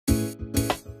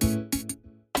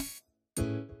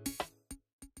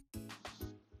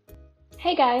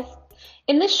Hey guys!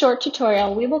 In this short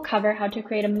tutorial, we will cover how to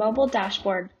create a mobile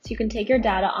dashboard so you can take your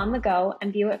data on the go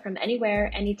and view it from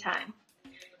anywhere, anytime.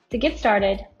 To get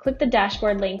started, click the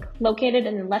dashboard link located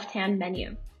in the left-hand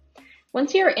menu.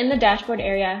 Once you are in the dashboard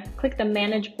area, click the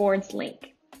Manage Boards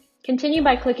link. Continue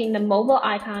by clicking the mobile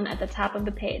icon at the top of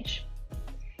the page.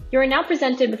 You are now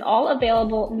presented with all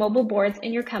available mobile boards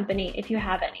in your company if you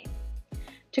have any.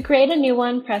 To create a new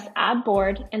one, press Add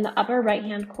Board in the upper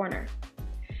right-hand corner.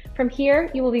 From here,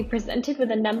 you will be presented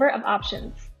with a number of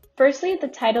options. Firstly, the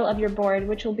title of your board,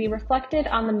 which will be reflected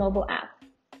on the mobile app.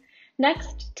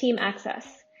 Next, Team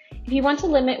Access. If you want to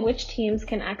limit which teams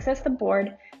can access the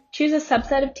board, choose a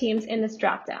subset of teams in this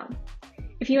dropdown.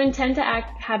 If you intend to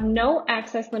have no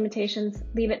access limitations,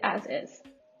 leave it as is.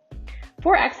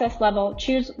 For access level,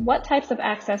 choose what types of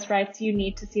access rights you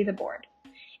need to see the board.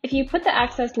 If you put the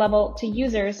access level to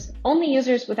users, only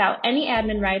users without any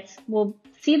admin rights will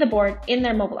see the board in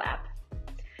their mobile app.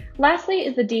 Lastly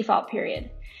is the default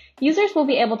period. Users will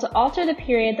be able to alter the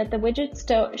period that the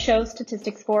widget shows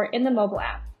statistics for in the mobile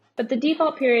app, but the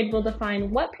default period will define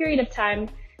what period of time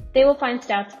they will find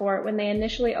stats for when they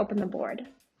initially open the board.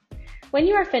 When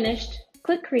you are finished,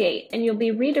 click Create and you'll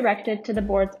be redirected to the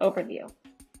board's overview.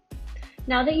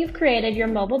 Now that you've created your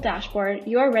mobile dashboard,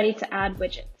 you are ready to add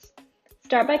widgets.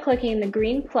 Start by clicking the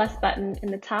green plus button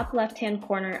in the top left-hand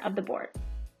corner of the board.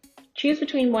 Choose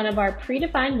between one of our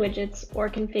predefined widgets or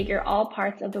configure all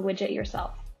parts of the widget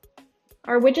yourself.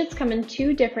 Our widgets come in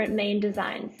two different main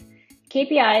designs,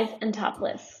 KPIs and top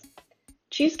lists.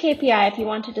 Choose KPI if you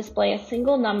want to display a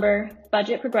single number,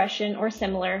 budget progression, or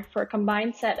similar for a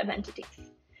combined set of entities.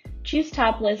 Choose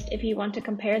top list if you want to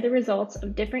compare the results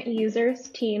of different users,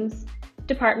 teams,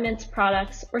 departments,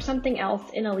 products, or something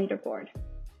else in a leaderboard.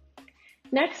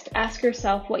 Next, ask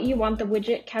yourself what you want the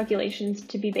widget calculations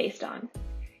to be based on.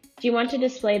 Do you want to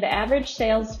display the average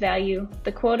sales value,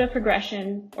 the quota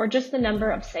progression, or just the number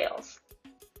of sales?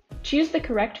 Choose the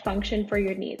correct function for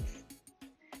your needs.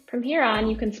 From here on,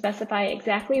 you can specify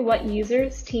exactly what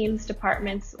users, teams,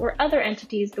 departments, or other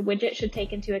entities the widget should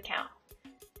take into account.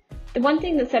 The one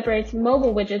thing that separates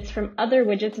mobile widgets from other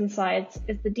widgets and slides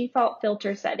is the default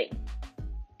filter setting.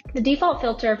 The default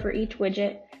filter for each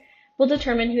widget will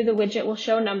determine who the widget will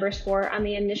show numbers for on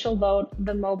the initial load of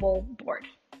the mobile board.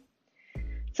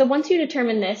 So once you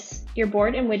determine this, your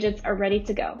board and widgets are ready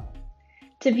to go.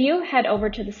 To view, head over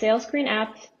to the SalesScreen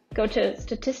app, go to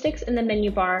Statistics in the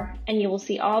menu bar, and you will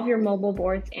see all of your mobile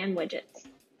boards and widgets.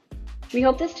 We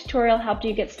hope this tutorial helped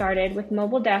you get started with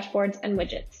mobile dashboards and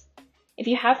widgets. If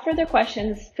you have further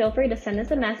questions, feel free to send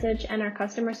us a message and our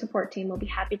customer support team will be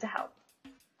happy to help.